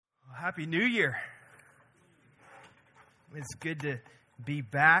Happy New Year. It's good to be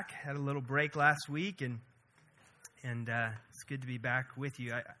back. Had a little break last week, and it's good to be back with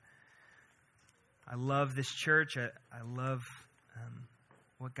you. I love this church. I love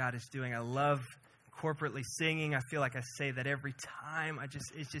what God is doing. I love corporately singing. I feel like I say that every time.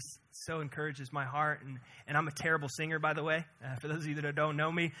 It just so encourages my heart. And I'm a terrible singer, by the way. For those of you that don't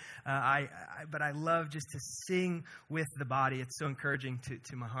know me, but I love just to sing with the body. It's so encouraging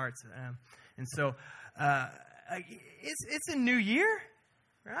to my heart. And so it's a new year,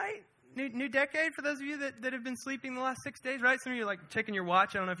 right? New decade for those of you that have been sleeping the last 6 days, right? Some of you are like checking your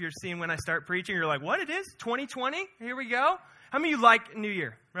watch. I don't know if you're seeing when I start preaching. You're like, what it is? 2020? Here we go. How many of you like New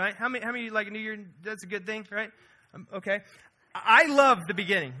Year, right? How many of you like New Year? That's a good thing, right? Okay. I love the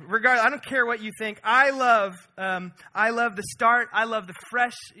beginning. Regardless, I don't care what you think. I love the start. I love the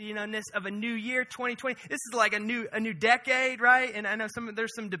freshness of a new year, 2020. This is like a new decade, right? And I know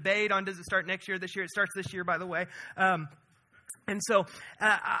there's some debate on does it start next year, this year. It starts this year, by the way. And so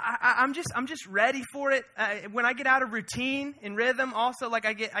I'm just ready for it. When I get out of routine and rhythm, also like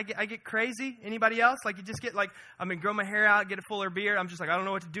I get crazy. Anybody else? Like you just get like I'm gonna grow my hair out, get a fuller beard. I'm just like I don't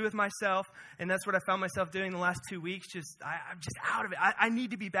know what to do with myself, and that's what I found myself doing the last 2 weeks. I'm just out of it. I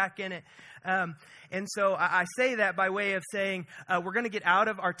need to be back in it. And so I say that by way of saying we're going to get out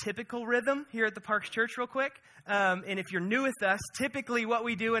of our typical rhythm here at the Parks Church real quick. And if you're new with us, typically what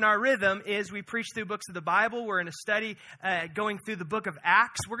we do in our rhythm is we preach through books of the Bible. We're in a study going through the book of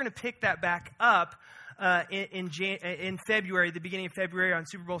Acts. We're going to pick that back up in February, the beginning of February on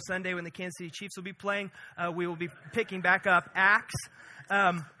Super Bowl Sunday when the Kansas City Chiefs will be playing. We will be picking back up Acts.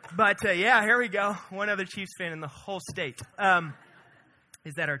 But here we go. One other Chiefs fan in the whole state.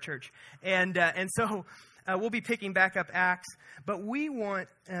 Is that our church? And so we'll be picking back up Acts. But we want,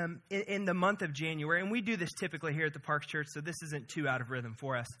 in the month of January, and we do this typically here at the Parks Church, so this isn't too out of rhythm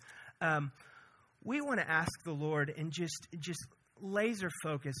for us. We want to ask the Lord and just laser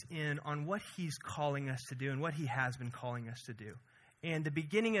focus in on what He's calling us to do and what He has been calling us to do. And the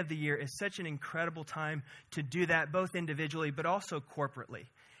beginning of the year is such an incredible time to do that, both individually but also corporately.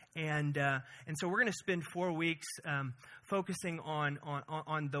 And so we're going to spend 4 weeks focusing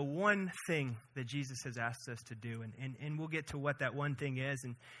on the one thing that Jesus has asked us to do, and we'll get to what that one thing is.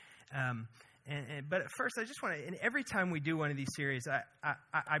 But first, I just want to. And every time we do one of these series,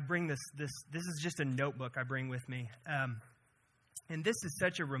 I bring this. This is just a notebook I bring with me, and this is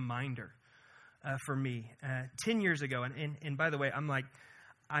such a reminder for me. 10 years ago, and by the way,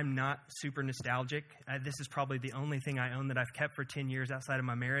 I'm not super nostalgic. This is probably the only thing I own that I've kept for 10 years outside of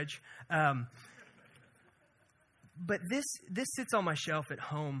my marriage. But this sits on my shelf at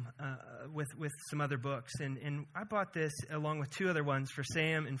home with some other books. And I bought this along with 2 other ones for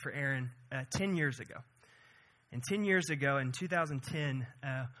Sam and for Aaron 10 years ago. And 10 years ago, in 2010,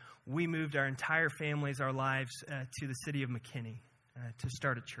 we moved our entire families, our lives, to the city of McKinney to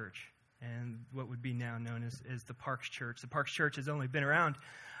start a church. And what would be now known as the Parks Church. The Parks Church has only been around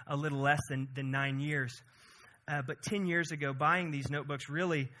a little less than 9 years. But 10 years ago, buying these notebooks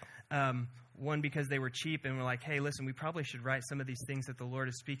really, one, because they were cheap, and we're like, hey, listen, we probably should write some of these things that the Lord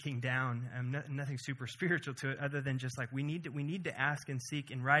is speaking down. Nothing super spiritual to it other than just like we need to ask and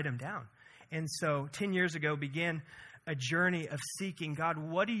seek and write them down. And so 10 years ago began a journey of seeking God.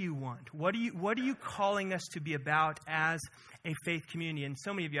 What do you want? What are you calling us to be about as a faith community? And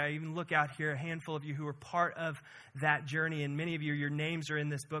so many of you, I even look out here, a handful of you who are part of that journey, and many of you, your names are in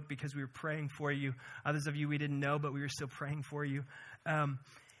this book because we were praying for you. Others of you we didn't know, but we were still praying for you.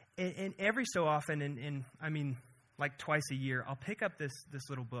 And every so often, and I mean like twice a year, I'll pick up this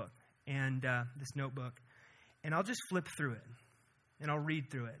little book and this notebook, and I'll just flip through it, and I'll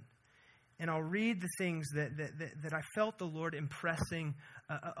read through it. And I'll read the things that I felt the Lord impressing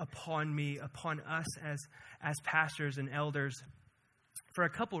upon me, upon us as pastors and elders, for a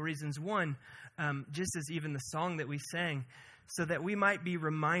couple of reasons. One, just as even the song that we sang, so that we might be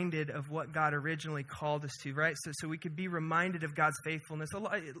reminded of what God originally called us to, right? So we could be reminded of God's faithfulness.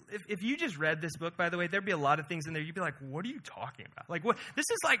 If you just read this book, by the way, there'd be a lot of things in there. You'd be like, what are you talking about? Like, what? This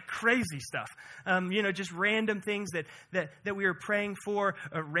is like crazy stuff. Just random things that we were praying for.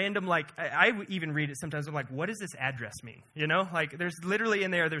 Random, like, I even read it sometimes. I'm like, what does this address mean? Like there's literally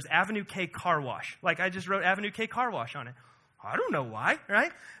in there's Avenue K Car Wash. Like I just wrote Avenue K Car Wash on it. I don't know why,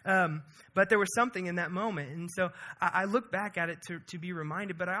 right? But there was something in that moment. And so I look back at it to be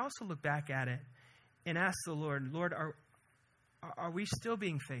reminded, but I also look back at it and ask the Lord, are we still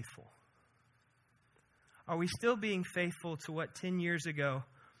being faithful? Are we still being faithful to what 10 years ago,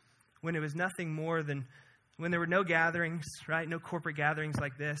 when it was nothing more than, when there were no gatherings, right? No corporate gatherings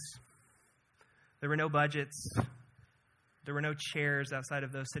like this. There were no budgets. There were no chairs outside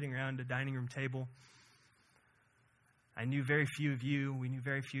of those sitting around a dining room table. I knew very few of you. We knew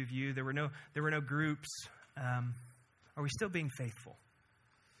very few of you. There were no groups. Are we still being faithful?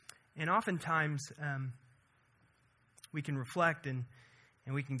 And oftentimes, we can reflect and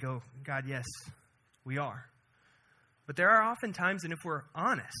we can go, God, yes, we are. But there are often times, and if we're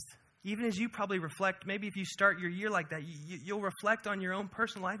honest, even as you probably reflect, maybe if you start your year like that, you'll reflect on your own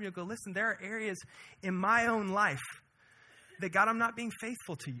personal life and you'll go, listen, there are areas in my own life that, God, I'm not being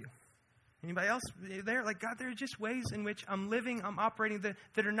faithful to you. Anybody else there? Like, God, there are just ways in which I'm living, I'm operating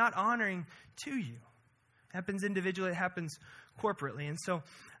that are not honoring to you. It happens individually, it happens corporately. And so,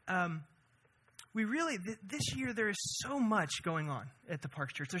 we really, this year there is so much going on at the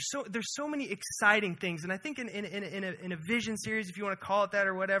Parks Church. There's so many exciting things. And I think in a vision series, if you want to call it that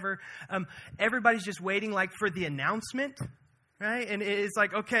or whatever, everybody's just waiting like for the announcement, right? And it's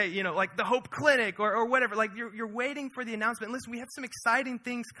like, okay, like the Hope Clinic or whatever. Like you're waiting for the announcement. Listen, we have some exciting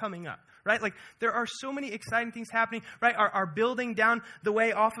things coming up, right? Like there are so many exciting things happening, right? Our building down the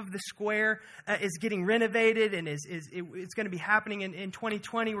way off of the square is getting renovated and it's going to be happening in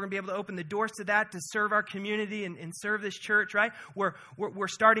 2020. We're going to be able to open the doors to that to serve our community and serve this church, right? We're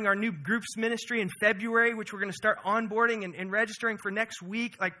starting our new groups ministry in February, which we're going to start onboarding and registering for next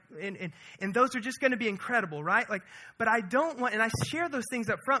week. Like, and those are just going to be incredible, right? Like, but I don't want, and I share those things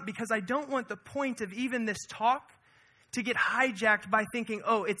up front because I don't want the point of even this talk to get hijacked by thinking,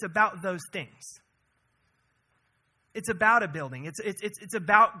 oh, it's about those things. It's about a building. It's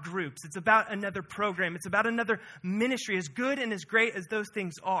about groups. It's about another program. It's about another ministry, as good and as great as those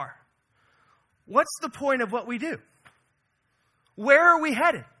things are. What's the point of what we do? Where are we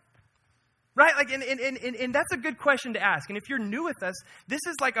headed? Right? Like, and that's a good question to ask. And if you're new with us, this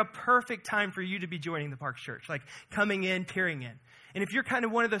is like a perfect time for you to be joining the Parks Church, like coming in, peering in. And if you're kind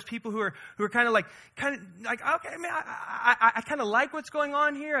of one of those people who are kind of like, okay, I mean, I kind of like what's going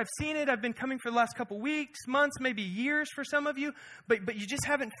on here. I've seen it. I've been coming for the last couple weeks, months, maybe years for some of you, but you just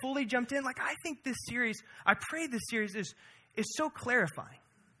haven't fully jumped in. Like, I think this series, I pray this series is so clarifying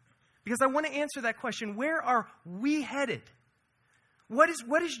because I want to answer that question. Where are we headed? What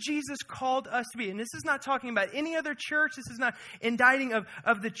is Jesus called us to be? And this is not talking about any other church. This is not indicting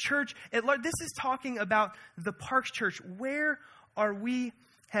of the church at large. This is talking about the Parks Church. Where are we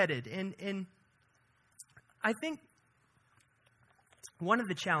headed? And I think one of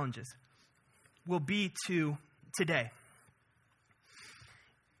the challenges will be today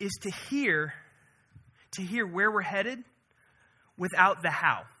is to hear where we're headed without the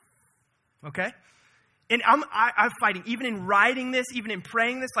how. Okay? And I'm fighting, even in writing this, even in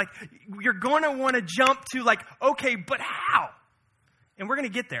praying this, like, you're going to want to jump to like, okay, but how? And we're going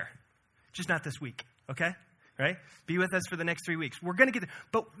to get there. Just not this week, okay? Right? Be with us for the next 3 weeks. We're going to get there.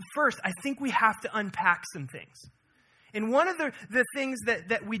 But first, I think we have to unpack some things. And one of the things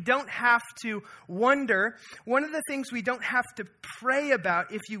that we don't have to wonder, one of the things we don't have to pray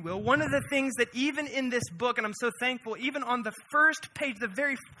about, if you will, one of the things that even in this book, and I'm so thankful, even on the first page, the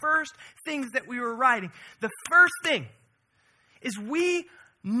very first things that we were writing, the first thing is we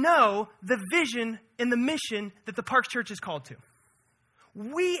know the vision and the mission that the Parks Church is called to.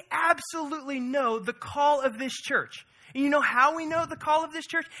 We absolutely know the call of this church. And you know how we know the call of this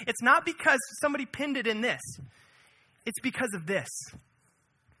church? It's not because somebody pinned it in this. It's because of this.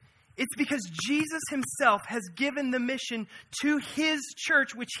 It's because Jesus himself has given the mission to his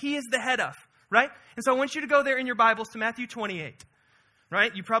church, which he is the head of, right? And so I want you to go there in your Bibles to Matthew 28,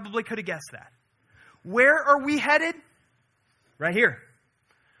 right? You probably could have guessed that. Where are we headed? Right here.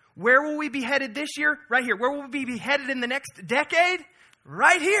 Where will we be headed this year? Right here. Where will we be headed in the next decade?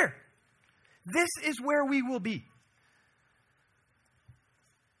 Right here. This is where we will be.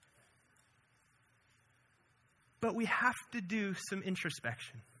 But we have to do some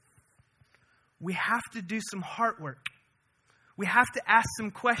introspection. We have to do some heart work. We have to ask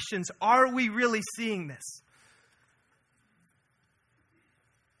some questions. Are we really seeing this?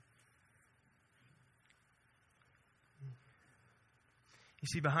 You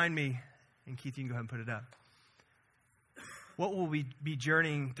see behind me, and Keith, you can go ahead and put it up. What will we be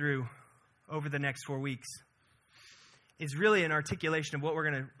journeying through over the next 4 weeks is really an articulation of what we're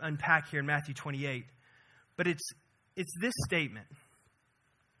going to unpack here in Matthew 28. But it's this statement.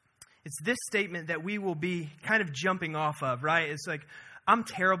 It's this statement that we will be kind of jumping off of, right? It's like, I'm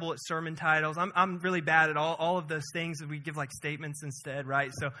terrible at sermon titles. I'm really bad at all of those things that we give like statements instead,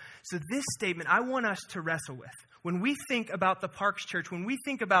 right? So this statement, I want us to wrestle with. When we think about the Parks Church, when we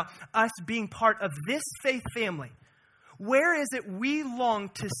think about us being part of this faith family, where is it we long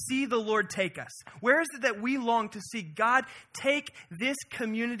to see the Lord take us? Where is it that we long to see God take this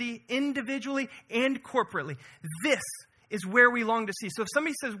community individually and corporately? This is where we long to see. So if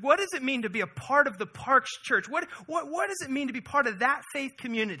somebody says, what does it mean to be a part of the Parks Church? What does it mean to be part of that faith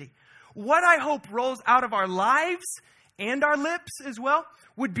community? What I hope rolls out of our lives and our lips as well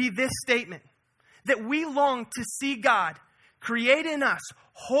would be this statement, that we long to see God create in us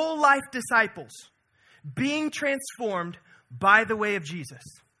whole life disciples being transformed by the way of Jesus.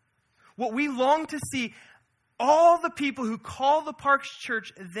 What we long to see all the people who call the Parks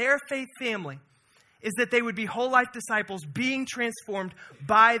Church their faith family is that they would be whole life disciples being transformed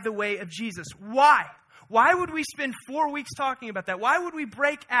by the way of Jesus. Why? Why would we spend 4 weeks talking about that? Why would we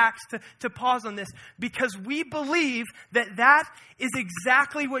break Acts to pause on this? Because we believe that is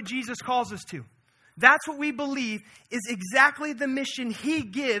exactly what Jesus calls us to. That's what we believe is exactly the mission he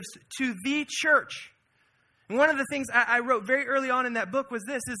gives to the church. And one of the things I wrote very early on in that book was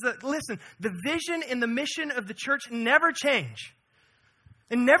this, is that, listen, the vision and the mission of the church never change.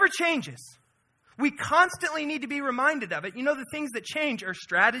 It never changes. We constantly need to be reminded of it. You know, the things that change are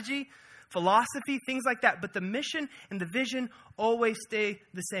strategy, philosophy, things like that. But the mission and the vision always stay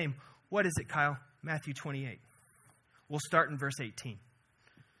the same. What is it, Kyle? Matthew 28. We'll start in verse 18.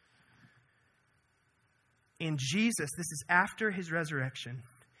 And Jesus, this is after his resurrection,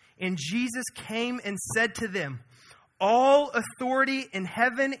 and Jesus came and said to them, all authority in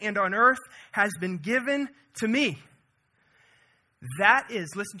heaven and on earth has been given to me. That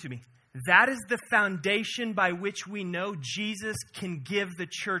is, listen to me, that is the foundation by which we know Jesus can give the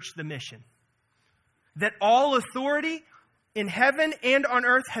church the mission. That all authority in heaven and on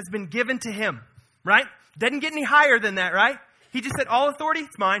earth has been given to him, right? Doesn't get any higher than that, right? He just said, all authority,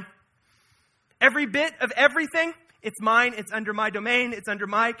 it's mine. Every bit of everything, it's mine, it's under my domain, it's under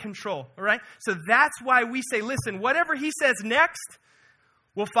my control, all right? So that's why we say, listen, whatever he says next,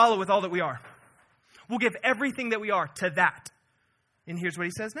 we'll follow with all that we are. We'll give everything that we are to that. And here's what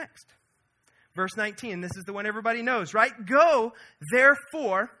he says next. Verse 19, this is the one everybody knows, right? Go,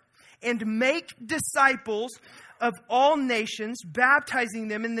 therefore, and make disciples of all nations, baptizing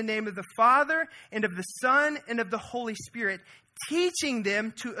them in the name of the Father and of the Son and of the Holy Spirit, teaching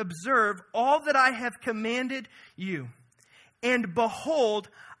them to observe all that I have commanded you. And behold,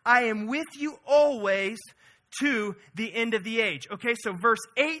 I am with you always to the end of the age. Okay, so verse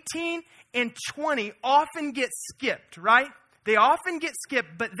 18 and 20 often get skipped, right? They often get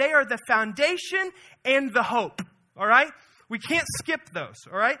skipped, but they are the foundation and the hope, all right? We can't skip those,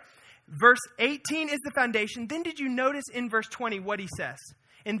 all right? Verse 18 is the foundation. Then did you notice in verse 20 what he says?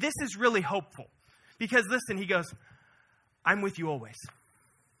 And this is really hopeful. Because listen, he goes, I'm with you always.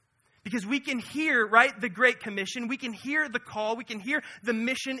 Because we can hear, right, the Great Commission. We can hear the call. We can hear the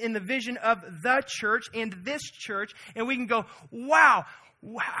mission and the vision of the church and this church. And we can go, wow,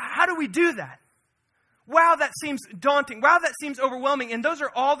 how do we do that? Wow, that seems daunting. Wow, that seems overwhelming. And those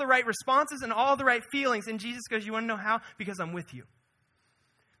are all the right responses and all the right feelings. And Jesus goes, you want to know how? Because I'm with you.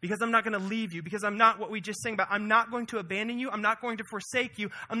 Because I'm not going to leave you. Because I'm not what we just sang about. I'm not going to abandon you. I'm not going to forsake you.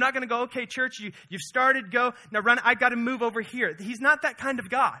 I'm not going to go, okay, church, you've started, go. Now run, I've got to move over here. He's not that kind of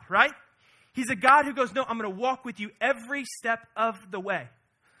God, right? He's a God who goes, no, I'm going to walk with you every step of the way.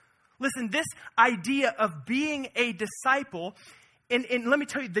 Listen, this idea of being a disciple, and let me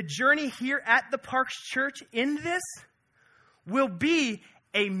tell you, the journey here at the Parks Church in this will be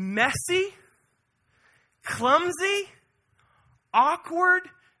a messy, clumsy, awkward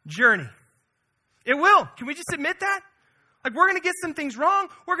journey. It will. Can we just admit that? Like, we're going to get some things wrong.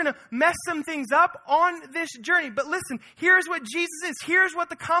 We're going to mess some things up on this journey. But listen, here's what Jesus is. Here's what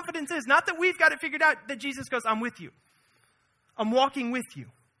the confidence is. Not that we've got it figured out, that Jesus goes, I'm with you. I'm walking with you.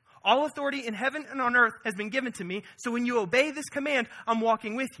 All authority in heaven and on earth has been given to me. So when you obey this command, I'm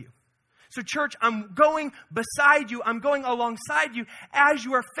walking with you. So church, I'm going beside you. I'm going alongside you as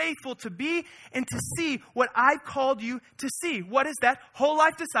you are faithful to be and to see what I've called you to see. What is that? Whole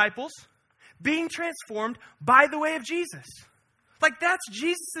life disciples being transformed by the way of Jesus. Like, that's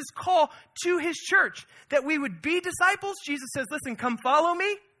Jesus' call to his church, that we would be disciples. Jesus says, listen, come follow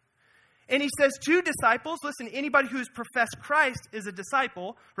me. And he says to disciples, listen, anybody who has professed Christ is a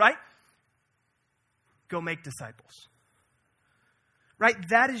disciple, right? Go make disciples. Right?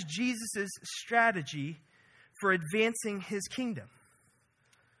 That is Jesus' strategy for advancing his kingdom.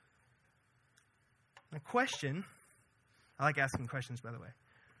 The question, I like asking questions, by the way.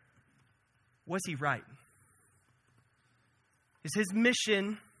 Was he right? Is his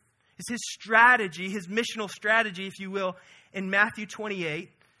mission, is his strategy, his missional strategy, if you will, in Matthew 28,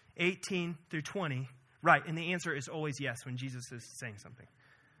 18 through 20, right? And the answer is always yes when Jesus is saying something.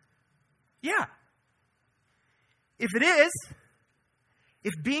 Yeah. If it is,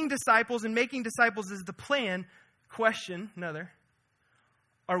 if being disciples and making disciples is the plan, question, another,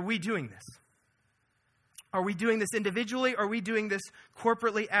 are we doing this? Are we doing this individually? Are we doing this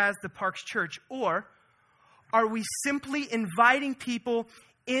corporately as the Parks Church? Or are we simply inviting people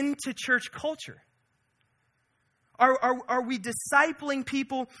into church culture? Are we discipling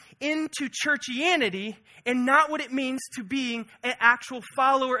people into churchianity and not what it means to being an actual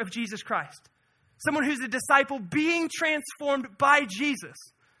follower of Jesus Christ? Someone who's a disciple being transformed by Jesus.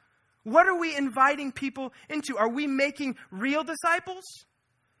 What are we inviting people into? Are we making real disciples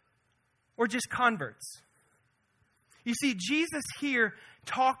or just converts? You see, Jesus here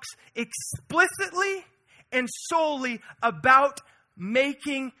talks explicitly and solely about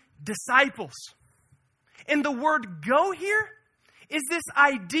making disciples. And the word go here is this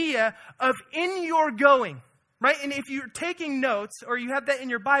idea of in your going, right? And if you're taking notes or you have that in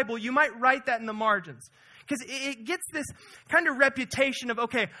your Bible, you might write that in the margins. Because it gets this kind of reputation of,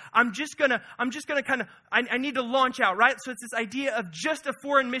 okay, I need to launch out, right? So it's this idea of just a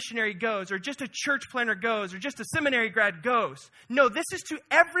foreign missionary goes, or just a church planner goes, or just a seminary grad goes. No, this is to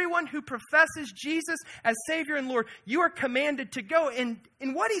everyone who professes Jesus as Savior and Lord. You are commanded to go. And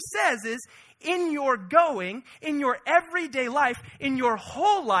what he says is, in your going, in your everyday life, in your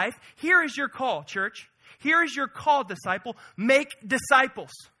whole life, here is your call, church. Here is your call, disciple. Make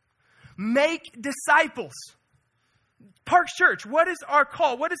disciples. Make disciples. Parks Church, what is our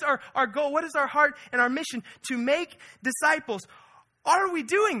call? What is our goal? What is our heart and our mission? To make disciples. Are we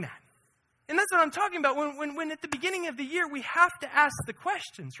doing that? And that's what I'm talking about. When at the beginning of the year, we have to ask the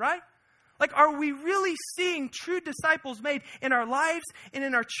questions, right? Like, are we really seeing true disciples made in our lives and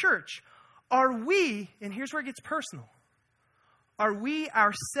in our church? Are we, and here's where it gets personal, are we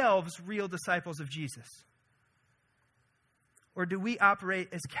ourselves real disciples of Jesus? Or do we operate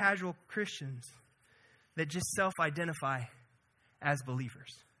as casual Christians that just self-identify as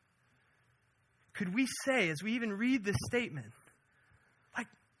believers? Could we say, as we even read this statement, like,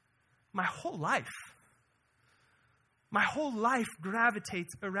 my whole life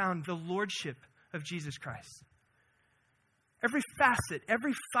gravitates around the lordship of Jesus Christ. Every facet,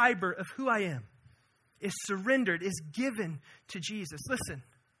 every fiber of who I am is surrendered, is given to Jesus. Listen,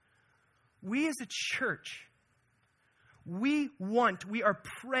 we as a church, we are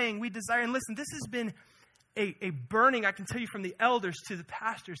praying, we desire, and listen, this has been a burning, I can tell you, from the elders to the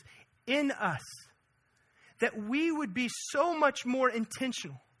pastors in us, that we would be so much more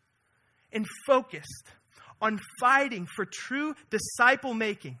intentional and focused on fighting for true disciple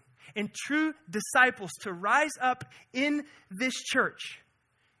making and true disciples to rise up in this church.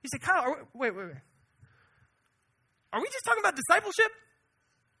 You say, Kyle, wait. Are we just talking about discipleship?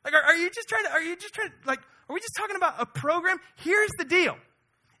 Like, are we just talking about a program? Here's the deal.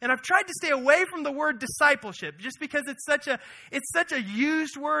 And I've tried to stay away from the word discipleship just because it's such a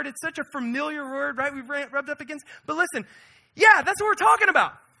used word. It's such a familiar word, right? We've rubbed up against. But listen, yeah, that's what we're talking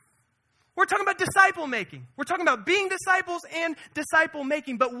about. We're talking about disciple making. We're talking about being disciples and disciple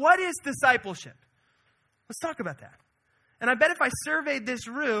making. But what is discipleship? Let's talk about that. And I bet if I surveyed this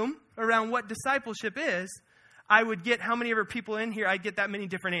room around what discipleship is, I would get how many of our people in here, I'd get that many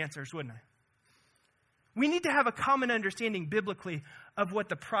different answers, wouldn't I? We need to have a common understanding biblically of what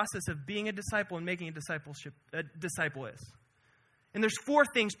the process of being a disciple and making a disciple is. And there's four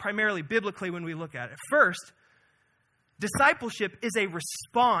things primarily biblically when we look at it. First, discipleship is a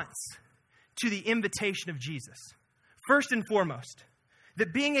response to the invitation of Jesus. First and foremost,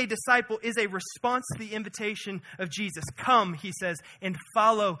 that being a disciple is a response to the invitation of Jesus. Come, he says, and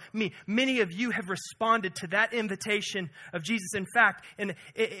follow me. Many of you have responded to that invitation of Jesus. In fact,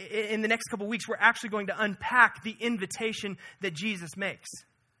 in the next couple of weeks, we're actually going to unpack the invitation that Jesus makes.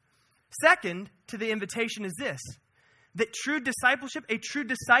 Second to the invitation is this, that true discipleship, a true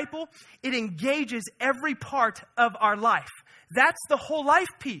disciple, it engages every part of our life. That's the whole life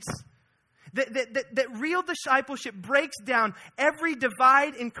piece. That real discipleship breaks down every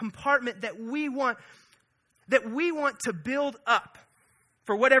divide and compartment that we want to build up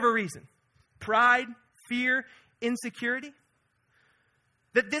for whatever reason. Pride, fear, insecurity.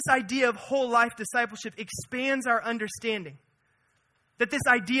 That this idea of whole life discipleship expands our understanding. That this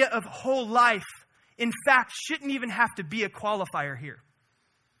idea of whole life, in fact, shouldn't even have to be a qualifier here.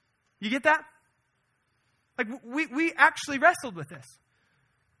 You get that? Like, we actually wrestled with this.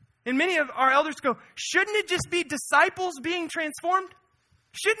 And many of our elders go, shouldn't it just be disciples being transformed?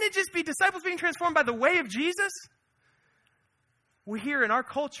 Shouldn't it just be disciples being transformed by the way of Jesus? Well, here in our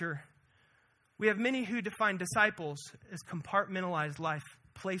culture, we have many who define disciples as compartmentalized life,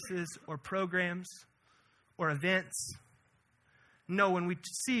 places or programs or events. No, when we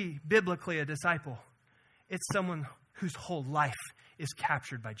see biblically a disciple, it's someone whose whole life is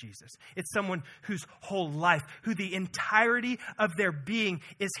captured by Jesus. It's someone whose whole life, who the entirety of their being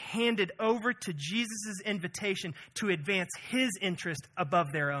is handed over to Jesus' invitation to advance his interest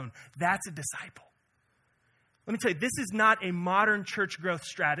above their own. That's a disciple. Let me tell you, this is not a modern church growth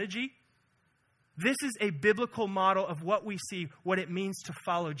strategy. This is a biblical model of what we see, what it means to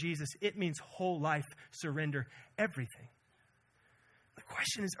follow Jesus. It means whole life, surrender, everything. The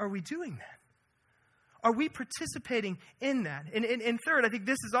question is, are we doing that? Are we participating in that? And third, I think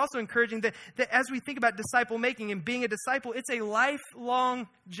this is also encouraging that as we think about disciple making and being a disciple, it's a lifelong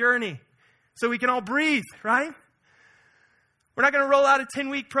journey. So we can all breathe, right? We're not going to roll out a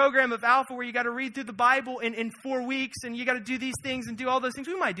 10-week program of Alpha where you got to read through the Bible in 4 weeks and you got to do these things and do all those things.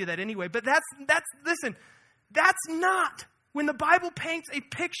 We might do that anyway, but that's not. When the Bible paints a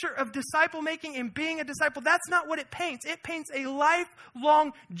picture of disciple making and being a disciple, that's not what it paints. It paints a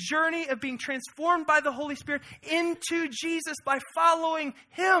lifelong journey of being transformed by the Holy Spirit into Jesus by following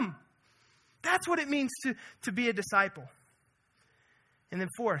him. That's what it means to be a disciple. And then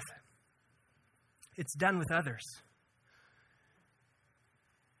fourth, it's done with others.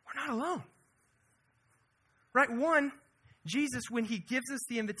 We're not alone. Right? One, Jesus, when he gives us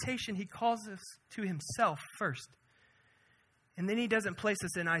the invitation, he calls us to himself first. And then he doesn't place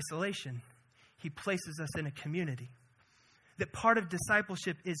us in isolation. He places us in a community. That part of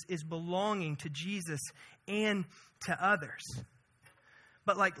discipleship is belonging to Jesus and to others.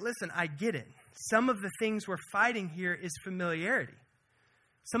 But listen, I get it. Some of the things we're fighting here is familiarity.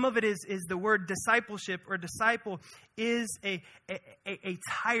 Some of it is the word discipleship or disciple is a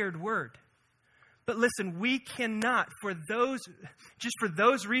tired word. But listen, we cannot, for those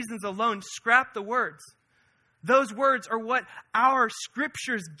reasons alone, scrap the words. Those words are what our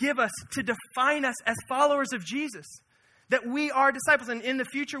scriptures give us to define us as followers of Jesus. That we are disciples. And in the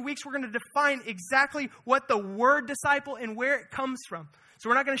future weeks, we're going to define exactly what the word disciple and where it comes from. So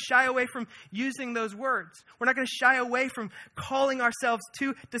we're not going to shy away from using those words. We're not going to shy away from calling ourselves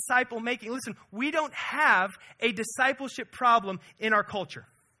to disciple making. Listen, we don't have a discipleship problem in our culture.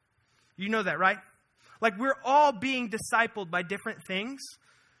 You know that, right? We're all being discipled by different things,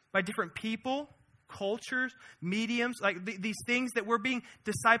 by different people, cultures, mediums, these things that we're being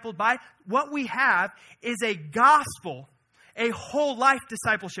discipled by. What we have is a gospel, a whole life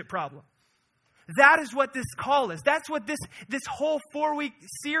discipleship problem. That is what this call is. That's what this whole 4-week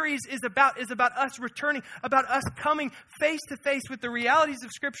series is about us returning, about us coming face to face with the realities of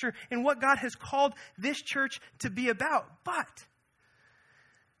Scripture and what God has called this church to be about. But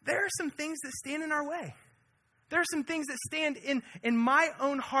there are some things that stand in our way. There are some things that stand in my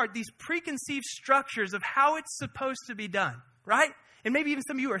own heart, these preconceived structures of how it's supposed to be done, right? And maybe even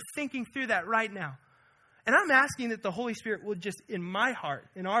some of you are thinking through that right now. And I'm asking that the Holy Spirit will just, in my heart,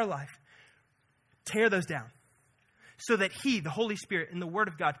 in our life, tear those down so that he, the Holy Spirit, and the Word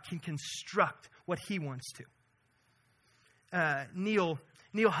of God can construct what he wants to. Neil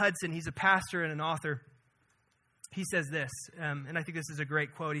Hudson, he's a pastor and an author. He says this, and I think this is a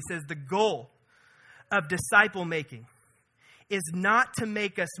great quote. He says, "The goal of disciple making is not to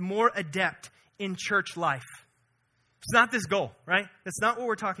make us more adept in church life." It's not this goal, right? That's not what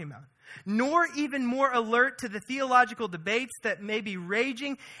we're talking about. "Nor even more alert to the theological debates that may be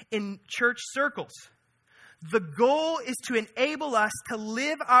raging in church circles. The goal is to enable us to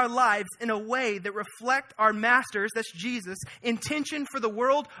live our lives in a way that reflect our Master's, that's Jesus, intention for the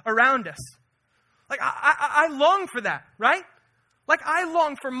world around us." I long for that, right? I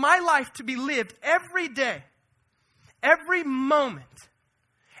long for my life to be lived every day, every moment,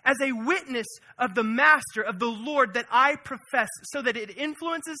 as a witness of the Master, of the Lord that I profess, so that it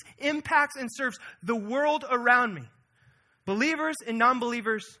influences, impacts, and serves the world around me, believers and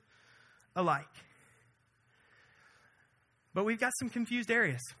non-believers alike. But we've got some confused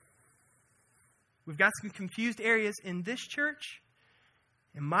areas. We've got some confused areas in this church,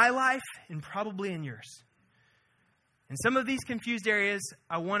 in my life, and probably in yours. And some of these confused areas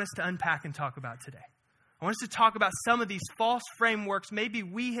I want us to unpack and talk about today. I want us to talk about some of these false frameworks maybe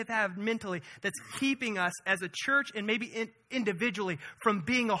we have had mentally that's keeping us as a church and maybe individually from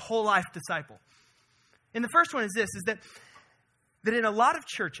being a whole life disciple. And the first one is this, is that in a lot of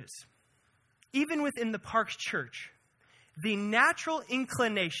churches, even within the Parks Church, the natural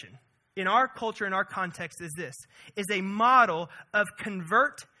inclination in our culture, in our context is this, is a model of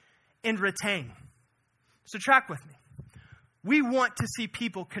convert and retain. So track with me. We want to see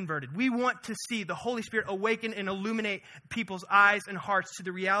people converted. We want to see the Holy Spirit awaken and illuminate people's eyes and hearts to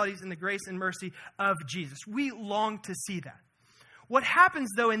the realities and the grace and mercy of Jesus. We long to see that. What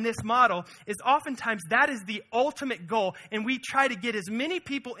happens, though, in this model is oftentimes that is the ultimate goal, and we try to get as many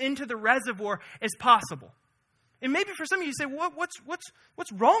people into the reservoir as possible. And maybe for some of you say,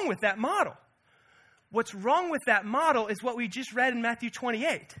 what's wrong with that model? What's wrong with that model is what we just read in Matthew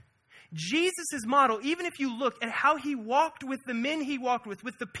 28. Jesus' model, even if you look at how he walked with the men he walked with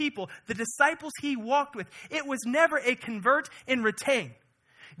the people, the disciples he walked with, it was never a convert and retain.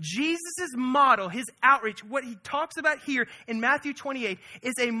 Jesus' model, his outreach, what he talks about here in Matthew 28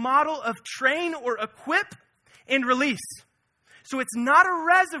 is a model of train or equip and release. So it's not a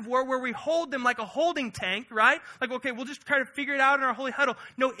reservoir where we hold them like a holding tank, right? Like, okay, we'll just try to figure it out in our holy huddle.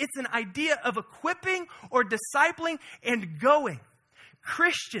 No, it's an idea of equipping or discipling and going.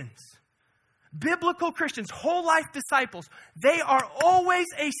 Christians, biblical Christians, whole life disciples, they are always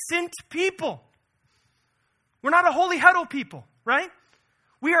a sent people. We're not a holy huddle people, right?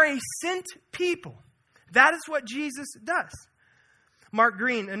 We are a sent people. That is what Jesus does. Mark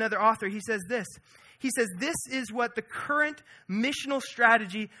Green, another author, he says this. He says, this is what the current missional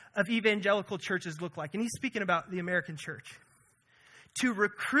strategy of evangelical churches look like. And he's speaking about the American church. To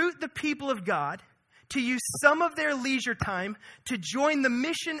recruit the people of God, to use some of their leisure time to join the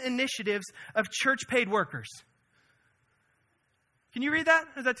mission initiatives of church-paid workers. Can you read that?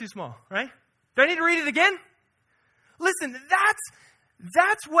 Or is that too small, right? Do I need to read it again? Listen,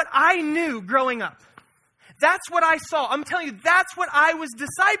 that's what I knew growing up. That's what I saw. I'm telling you, that's what I was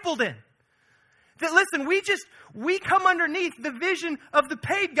discipled in. That, listen, we come underneath the vision of the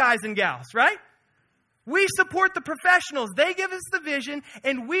paid guys and gals, right? We support the professionals. They give us the vision,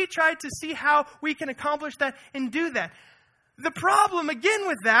 and we try to see how we can accomplish that and do that. The problem, again,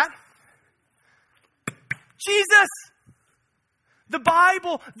 with that, Jesus, the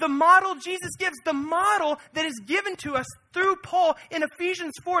Bible, the model Jesus gives, the model that is given to us through Paul in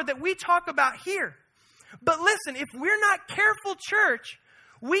Ephesians 4 that we talk about here. But listen, if we're not careful, church,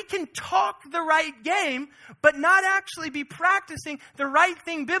 we can talk the right game, but not actually be practicing the right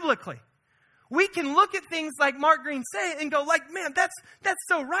thing biblically. We can look at things like Mark Green said and go like, man, that's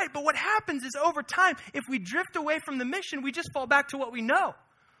so right. But what happens is over time, if we drift away from the mission, we just fall back to what we know.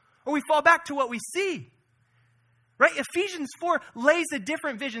 Or we fall back to what we see. Right? Ephesians 4 lays a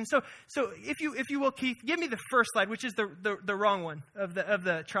different vision. So if you will, Keith, give me the first slide, which is the wrong one of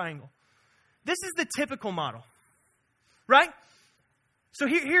the triangle. This is the typical model. Right? So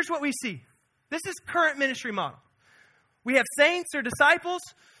here's what we see. This is current ministry model. We have saints or disciples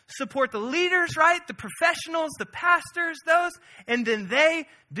support the leaders, right? The professionals, the pastors, those, and then they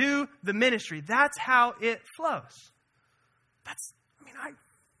do the ministry. That's how it flows. I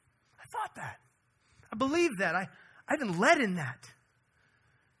thought that. I believe that. I even led in that.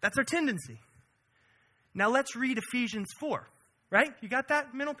 That's our tendency. Now let's read Ephesians 4, right? You got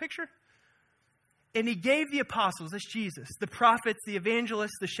that mental picture? And he gave the apostles, that's Jesus, the prophets, the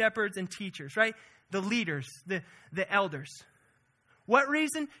evangelists, the shepherds, and teachers, right? The leaders, the elders. What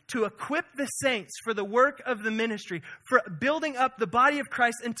reason? To equip the saints for the work of the ministry, for building up the body of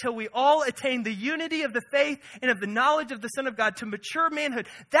Christ until we all attain the unity of the faith and of the knowledge of the Son of God to mature manhood.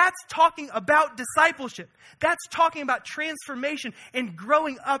 That's talking about discipleship. That's talking about transformation and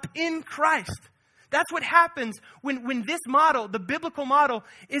growing up in Christ. That's what happens when this model, the biblical model,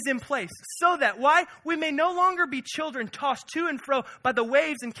 is in place. So that, why? We may no longer be children tossed to and fro by the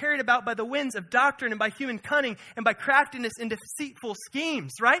waves and carried about by the winds of doctrine and by human cunning and by craftiness and deceitful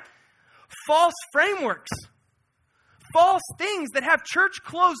schemes, right? False frameworks. False things that have church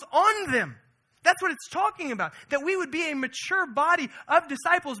clothes on them. That's what it's talking about. That we would be a mature body of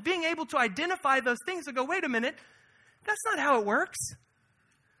disciples being able to identify those things and go, wait a minute, that's not how it works.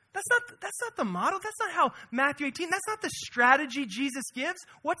 That's not the model. That's not how Matthew 18, that's not the strategy Jesus gives.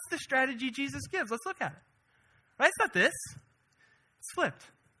 What's the strategy Jesus gives? Let's look at it. Right? It's not this. It's flipped.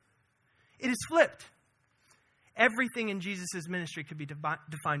 It is flipped. Everything in Jesus' ministry could be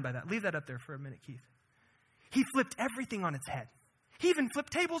defined by that. Leave that up there for a minute, Keith. He flipped everything on its head. He even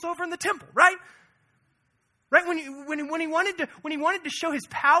flipped tables over in the temple, right? Right? When he wanted to show his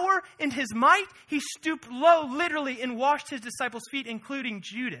power and his might, he stooped low literally and washed his disciples' feet, including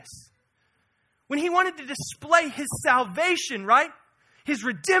Judas. When he wanted to display his salvation, right? His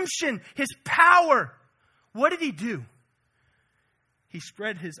redemption, his power, what did he do? He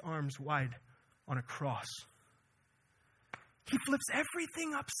spread his arms wide on a cross. He flips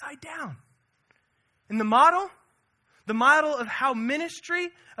everything upside down. And the model of how ministry,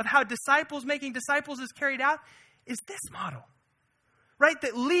 of how disciples making disciples is carried out, is this model. Right?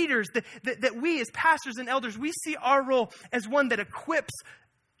 That leaders, that we as pastors and elders, we see our role as one that equips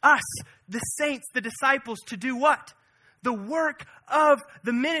us, the saints, the disciples, to do what? The work of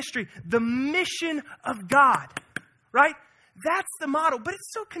the ministry, the mission of God. Right? That's the model. But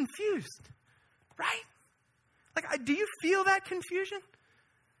it's so confused. Right? Like, do you feel that confusion?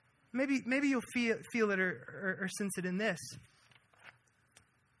 Maybe you'll feel it or sense it in this.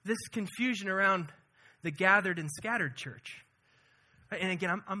 This confusion around the gathered and scattered church. And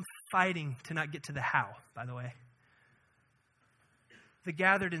again, I'm fighting to not get to the how, by the way. The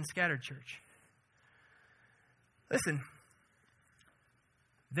gathered and scattered church. Listen,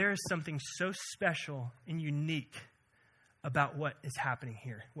 there is something so special and unique about what is happening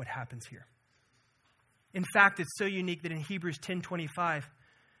here, what happens here. In fact, it's so unique that in Hebrews 10:25,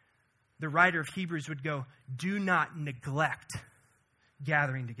 the writer of Hebrews would go, "Do not neglect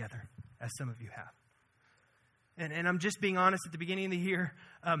gathering together, as some of you have." And I'm just being honest at the beginning of the year.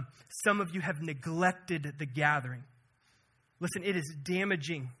 Some of you have neglected the gathering. Listen, it is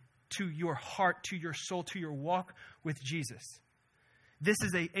damaging to your heart, to your soul, to your walk with Jesus. This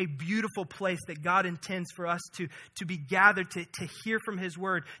is a beautiful place that God intends for us to be gathered, to hear from His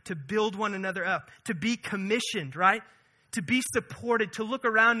word, to build one another up, to be commissioned, right? To be supported, to look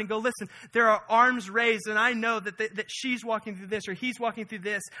around and go, listen, there are arms raised, and I know that she's walking through this or he's walking through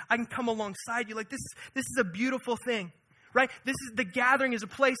this. I can come alongside you. Like this is a beautiful thing, right? The gathering is a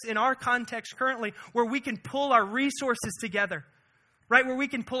place in our context currently where we can pull our resources together, right? Where we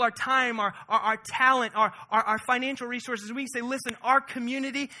can pull our time, our talent, our financial resources. And we can say, listen, our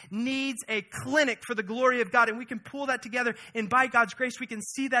community needs a clinic for the glory of God. And we can pull that together. And by God's grace, we can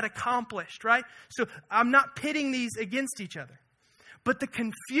see that accomplished, right? So I'm not pitting these against each other. But the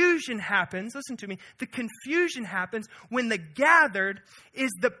confusion happens, listen to me, the confusion happens when the gathered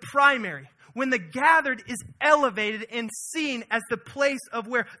is the primary. When the gathered is elevated and seen as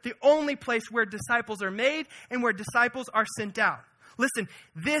the only place where disciples are made and where disciples are sent out. Listen,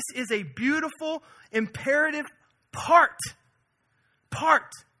 this is a beautiful, imperative part.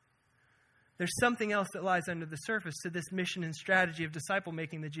 There's something else that lies under the surface to this mission and strategy of disciple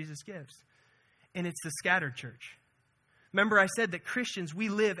making that Jesus gives. And it's the scattered church. Remember I said that Christians, we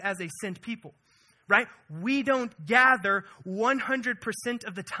live as a sent people, right? We don't gather 100%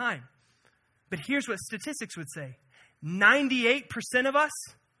 of the time. But here's what statistics would say. 98% of us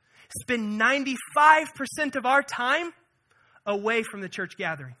spend 95% of our time away from the church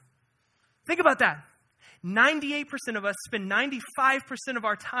gathering. Think about that. 98% of us spend 95% of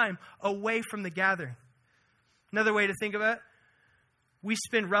our time away from the gathering. Another way to think about it, we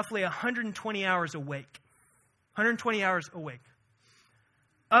spend roughly 120 hours awake. 120 hours awake.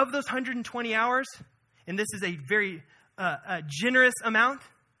 Of those 120 hours, and this is a very generous amount,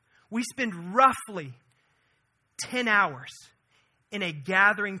 we spend roughly 10 hours in a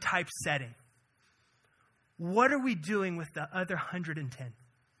gathering type setting. What are we doing with the other 110?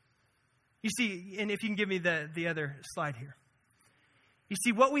 You see, and if you can give me the other slide here. You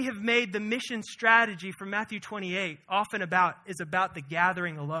see, what we have made the mission strategy from Matthew 28 often is about the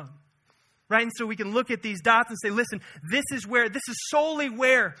gathering alone. Right? And so we can look at these dots and say, listen, this is solely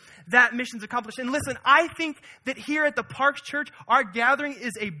where that mission's accomplished. And listen, I think that here at the Parks Church, our gathering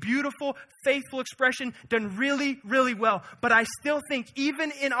is a beautiful, faithful expression done really, really well. But I still think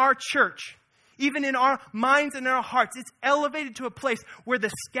even in our church, even in our minds and in our hearts, it's elevated to a place where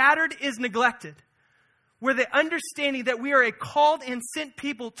the scattered is neglected. Where the understanding that we are a called and sent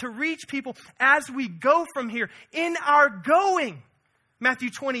people to reach people as we go from here in our going.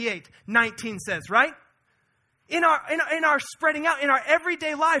 Matthew 28:19 says, right? In our spreading out, in our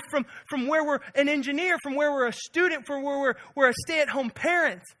everyday life, from where we're an engineer, from where we're a student, from where we're a stay-at-home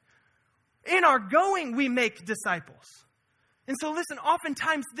parent. In our going, we make disciples. And so listen,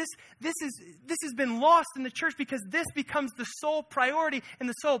 oftentimes this has been lost in the church because this becomes the sole priority and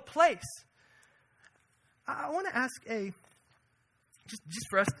the sole place. I want to ask just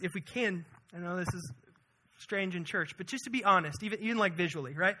for us, if we can, I know this is strange in church, but just to be honest, even like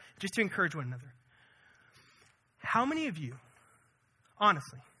visually, right? Just to encourage one another. How many of you,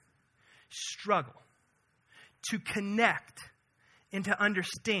 honestly, struggle to connect and to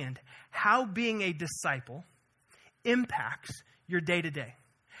understand how being a disciple impacts your day-to-day?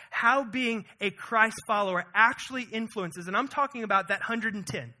 How being a Christ follower actually influences, and I'm talking about that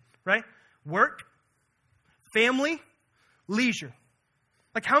 110, right? Work, family, leisure.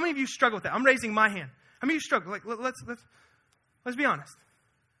 Like how many of you struggle with that? I'm raising my hand. How many of you struggle? Like let's be honest.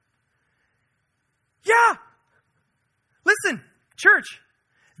 Yeah. Listen, church,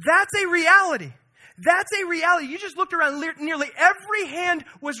 that's a reality. That's a reality. You just looked around, nearly every hand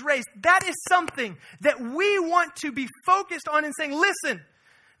was raised. That is something that we want to be focused on and saying, listen,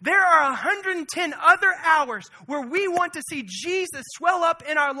 there are 110 other hours where we want to see Jesus swell up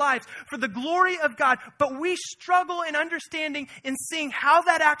in our lives for the glory of God, but we struggle in understanding and seeing how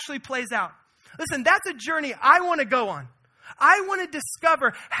that actually plays out. Listen, that's a journey I want to go on. I want to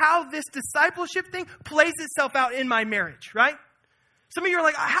discover how this discipleship thing plays itself out in my marriage, right? Some of you are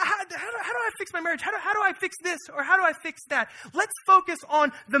like, how do I fix my marriage? How do I fix this? Or how do I fix that? Let's focus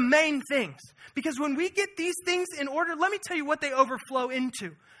on the main things. Because when we get these things in order, let me tell you what they overflow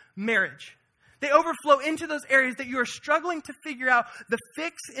into. Marriage. They overflow into those areas that you are struggling to figure out the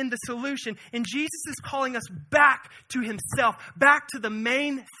fix and the solution. And Jesus is calling us back to himself, back to the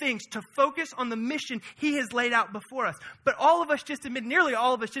main things, to focus on the mission he has laid out before us. But nearly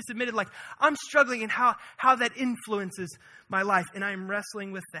all of us just admitted, like, I'm struggling in how that influences my life. And I'm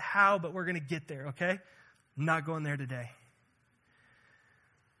wrestling with the how, but we're going to get there, okay? I'm not going there today.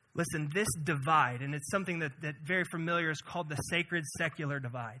 Listen, this divide, and it's something that very familiar, is called the sacred-secular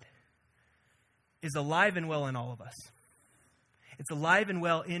divide, is alive and well in all of us. It's alive and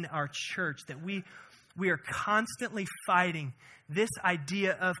well in our church, that we are constantly fighting this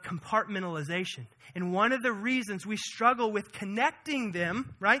idea of compartmentalization. And one of the reasons we struggle with connecting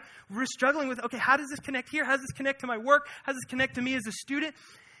them, right? We're struggling with, okay, how does this connect here? How does this connect to my work? How does this connect to me as a student?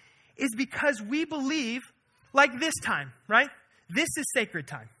 Is because we believe, like this time, right? This is sacred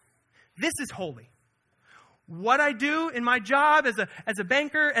time. This is holy. What I do in my job as a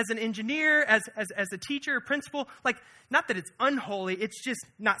banker, as an engineer, as a teacher, a principal, like, not that it's unholy, it's just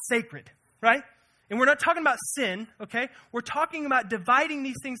not sacred, right? And we're not talking about sin, okay? We're talking about dividing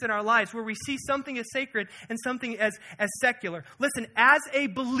these things in our lives where we see something as sacred and something as secular. Listen, as a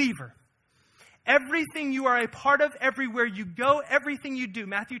believer, everything you are a part of, everywhere you go, everything you do,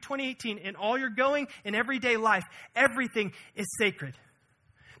 Matthew 20:18, in all your going, in everyday life, everything is sacred.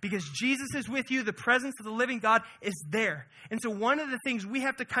 Because Jesus is with you, the presence of the living God is there. And so one of the things we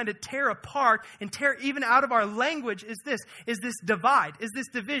have to kind of tear apart and tear even out of our language is this divide, is this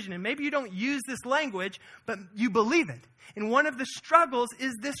division. And maybe you don't use this language, but you believe it. And one of the struggles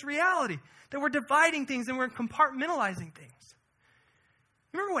is this reality, that we're dividing things and we're compartmentalizing things.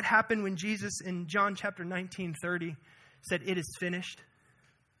 Remember what happened when Jesus in John chapter 19:30 said, "It is finished"?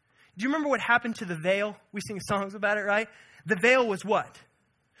 Do you remember what happened to the veil? We sing songs about it, right? The veil was what?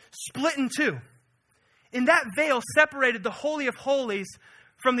 Split in two. And that veil separated the Holy of Holies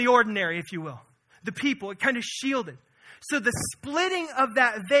from the ordinary, if you will. The people, it kind of shielded. So the splitting of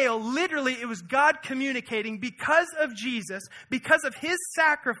that veil, literally, it was God communicating because of Jesus, because of his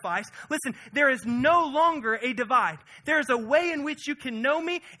sacrifice. Listen, there is no longer a divide. There is a way in which you can know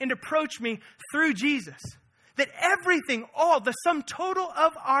me and approach me through Jesus. That everything, the sum total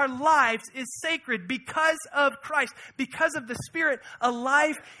of our lives is sacred because of Christ, because of the Spirit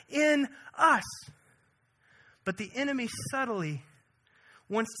alive in us. But the enemy subtly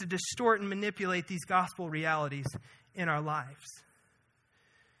wants to distort and manipulate these gospel realities in our lives.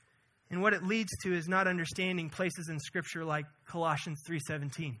 And what it leads to is not understanding places in Scripture like Colossians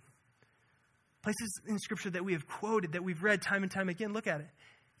 3:17. Places in Scripture that we have quoted, that we've read time and time again. Look at it.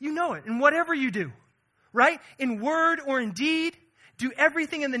 You know it. And whatever you do, right? In word or in deed, do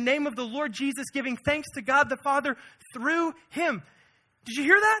everything in the name of the Lord Jesus, giving thanks to God the Father through him. Did you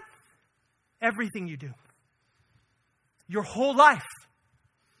hear that? Everything you do. Your whole life.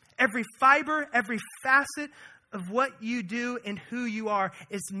 Every fiber, every facet of what you do and who you are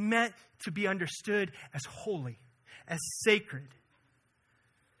is meant to be understood as holy, as sacred.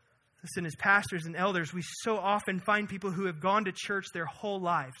 Listen, as pastors and elders, we so often find people who have gone to church their whole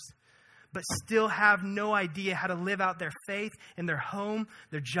lives, but still have no idea how to live out their faith in their home,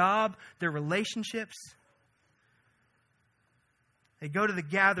 their job, their relationships. They go to the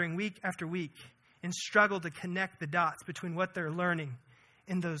gathering week after week and struggle to connect the dots between what they're learning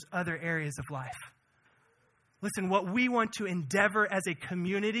in those other areas of life. Listen, what we want to endeavor as a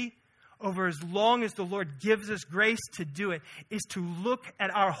community, over as long as the Lord gives us grace to do it, is to look at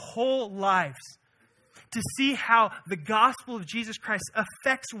our whole lives, to see how the gospel of Jesus Christ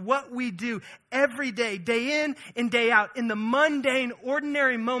affects what we do every day, day in and day out. In the mundane,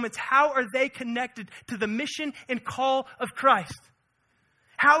 ordinary moments, how are they connected to the mission and call of Christ?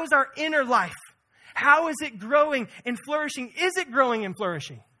 How is our inner life? How is it growing and flourishing? Is it growing and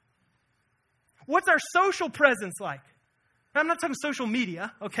flourishing? What's our social presence like? I'm not talking social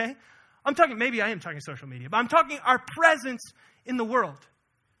media, okay? Maybe I am talking social media, but I'm talking our presence in the world.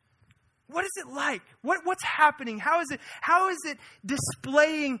 What is it like? What's happening? How is it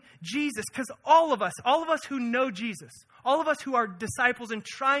displaying Jesus? Because all of us who know Jesus, all of us who are disciples and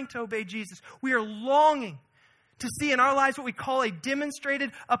trying to obey Jesus, we are longing to see in our lives what we call a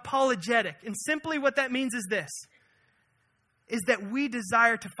demonstrated apologetic. And simply what that means is this, is that we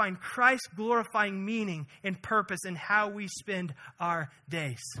desire to find Christ glorifying meaning and purpose in how we spend our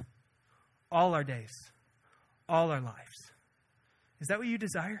days. All our days. All our lives. Is that what you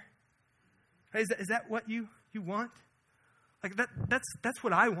desire? Is that what you want? Like that's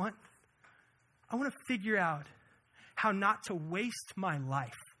what I want. I want to figure out how not to waste my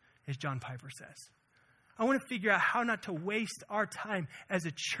life, as John Piper says. I want to figure out how not to waste our time as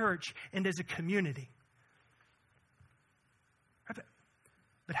a church and as a community. But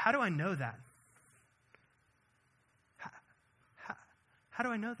how do I know that? How do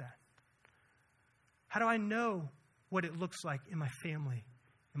I know that? How do I know what it looks like in my family,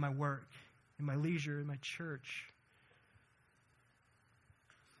 in my work, in my leisure, in my church?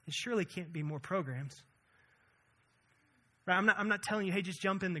 It surely can't be more programs. Right? I'm not telling you, hey, just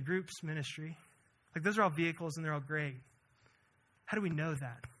jump in the groups ministry. Like, those are all vehicles and they're all great. How do we know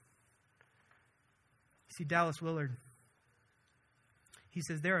that? See, Dallas Willard, he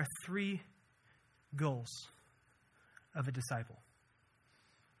says there are 3 goals of a disciple.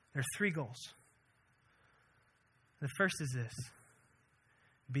 There are 3 goals. The first is this: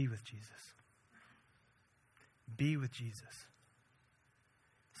 be with Jesus. Be with Jesus.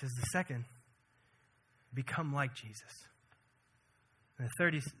 He says the second, become like Jesus. And the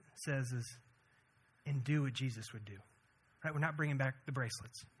third, he says, is and do what Jesus would do. Right? We're not bringing back the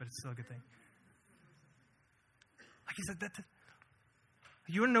bracelets, but it's still a good thing. Like he said,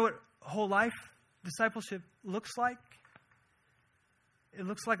 you want to know what whole life discipleship looks like? It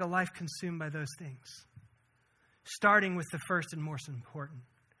looks like a life consumed by those things. Starting with the first and most important,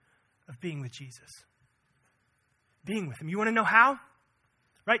 of being with Jesus. Being with him. You want to know how?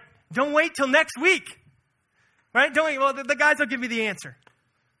 Right? Don't wait till next week. Right? Don't wait. Well, the guys will give you the answer.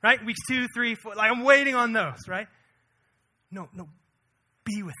 Right? Weeks 2, 3, 4. Like, I'm waiting on those, right? No.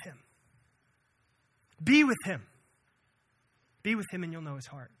 Be with him. Be with him. Be with him and you'll know his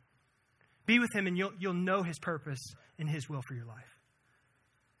heart. Be with him and you'll know his purpose and his will for your life.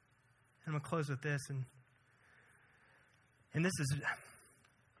 And I'm going to close with this. And this is,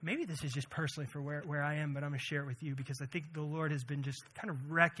 maybe this is just personally for where I am, but I'm going to share it with you because I think the Lord has been just kind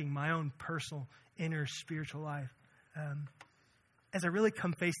of wrecking my own personal inner spiritual life. As I really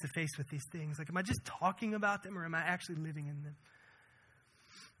come face to face with these things, like, am I just talking about them or am I actually living in them?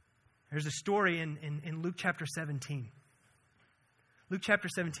 There's a story in Luke chapter 17. Luke chapter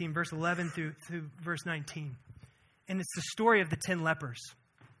 17, verse 11 through verse 19. And it's the story of the 10 lepers.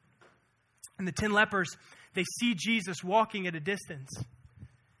 And the 10 lepers, they see Jesus walking at a distance.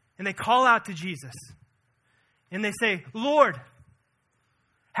 And they call out to Jesus. And they say, Lord,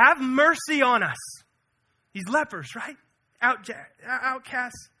 have mercy on us. These lepers, right?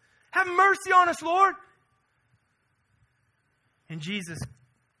 Outcasts. Have mercy on us, Lord. And Jesus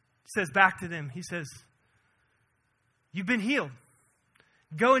says back to them, he says, you've been healed.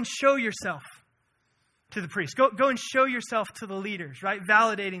 Go and show yourself to the priest. Go and show yourself to the leaders, right?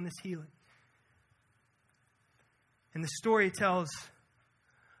 Validating this healing. And the story tells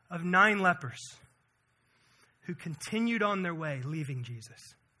of 9 lepers who continued on their way, leaving Jesus.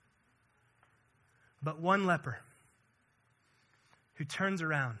 But one leper who turns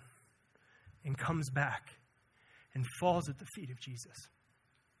around and comes back and falls at the feet of Jesus.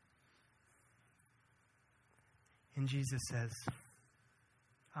 And Jesus says,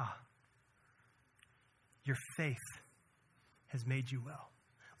 your faith has made you well.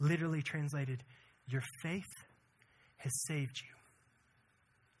 Literally translated, your faith has saved you.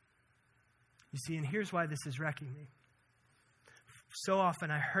 You see, and here's why this is wrecking me. So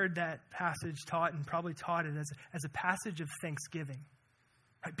often I heard that passage taught and probably taught it as a passage of thanksgiving.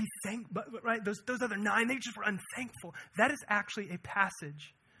 Right? Those other 9, they just were unthankful. That is actually a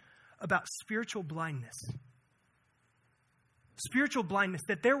passage about spiritual blindness. Spiritual blindness,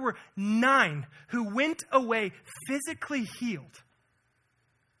 that there were 9 who went away physically healed.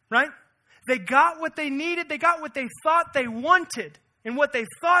 Right? They got what they needed. They got what they thought they wanted and what they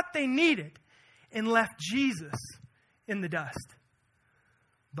thought they needed and left Jesus in the dust.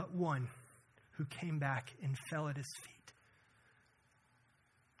 But one who came back and fell at his feet.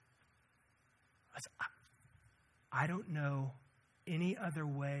 I don't know any other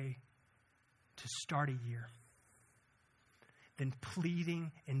way to start a year than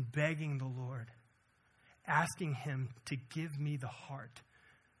pleading and begging the Lord, asking him to give me the heart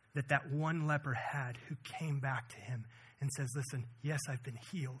that one leper had who came back to him and says, listen, yes, I've been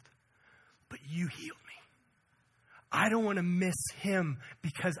healed, but you healed me. I don't want to miss him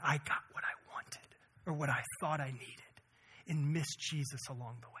because I got what I wanted or what I thought I needed and miss Jesus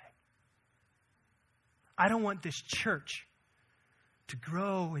along the way. I don't want this church to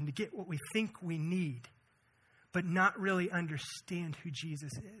grow and to get what we think we need, but not really understand who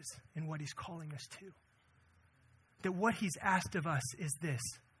Jesus is and what he's calling us to. That what he's asked of us is this: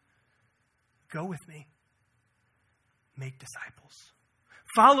 go with me, make disciples.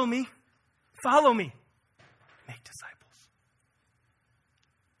 Follow me, make disciples.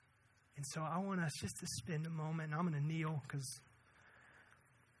 And so I want us just to spend a moment, and I'm going to kneel because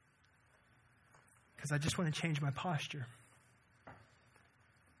I just want to change my posture.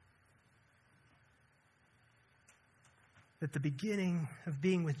 That the beginning of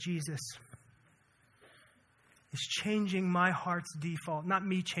being with Jesus is changing my heart's default. Not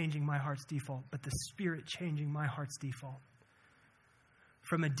me changing my heart's default, but the Spirit changing my heart's default.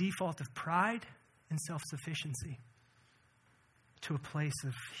 From a default of pride and self-sufficiency to a place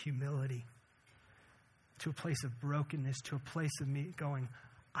of humility, to a place of brokenness, to a place of me going,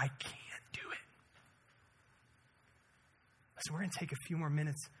 I can't do it. So we're going to take a few more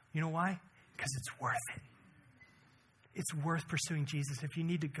minutes. You know why? Because it's worth it. It's worth pursuing Jesus. If you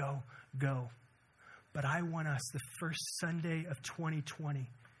need to go, go. But I want us, the first Sunday of 2020,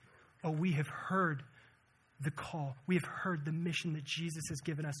 we have heard the call. We have heard the mission that Jesus has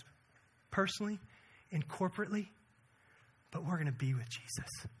given us personally and corporately, but we're going to be with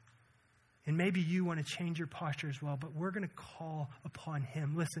Jesus. And maybe you want to change your posture as well, but we're going to call upon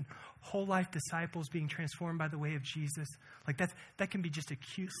him. Listen, whole life disciples being transformed by the way of Jesus, like that can be just a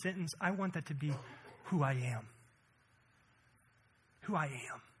cute sentence. I want that to be who I am. Who I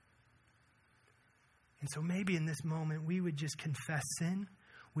am. And so maybe in this moment we would just confess sin.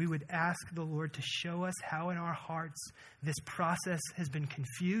 We would ask the Lord to show us how in our hearts this process has been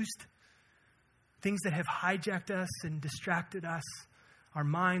confused. Things that have hijacked us and distracted us, our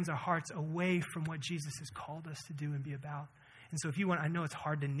minds, our hearts, away from what Jesus has called us to do and be about. And so if you want, I know it's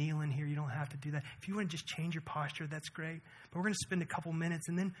hard to kneel in here. You don't have to do that. If you want to just change your posture, that's great. But we're going to spend a couple minutes.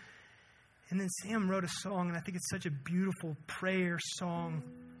 And then Sam wrote a song, and I think it's such a beautiful prayer song,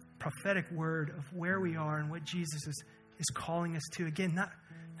 prophetic word of where we are and what Jesus is calling us to. Again, not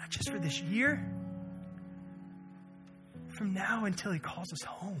just for this year, from now until he calls us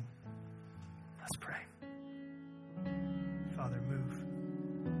home. Let's pray. Father,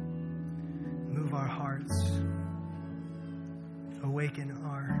 move our hearts, awaken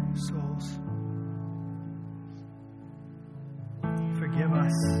our souls. Forgive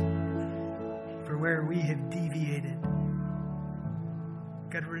us for where we have deviated.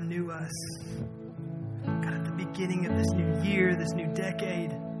 God, renew us. God, at the beginning of this new year, this new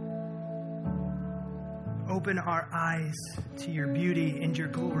decade, open our eyes to your beauty and your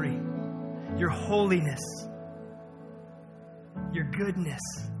glory, your holiness, your goodness.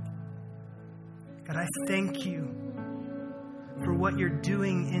 God, I thank you for what you're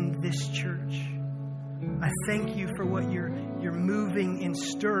doing in this church. I thank you for what you're moving and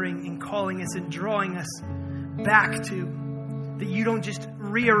stirring and calling us and drawing us back to. That you don't just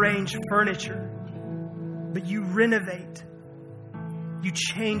rearrange furniture, but you renovate. You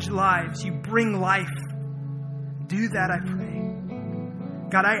change lives. You bring life. Do that, I pray.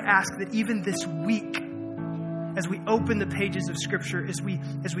 God, I ask that even this week, as we open the pages of Scripture, as we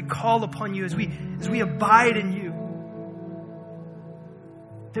call upon you, as we abide in you,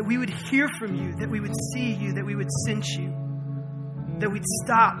 that we would hear from you, that we would see you, that we would sense you, that we'd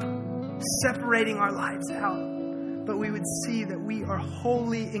stop separating our lives out, but we would see that we are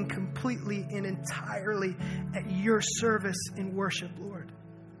wholly and completely and entirely at your service in worship, Lord.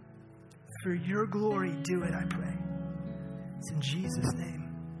 For your glory, do it, I pray. It's in Jesus' name.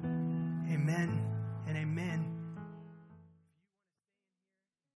 Amen and amen.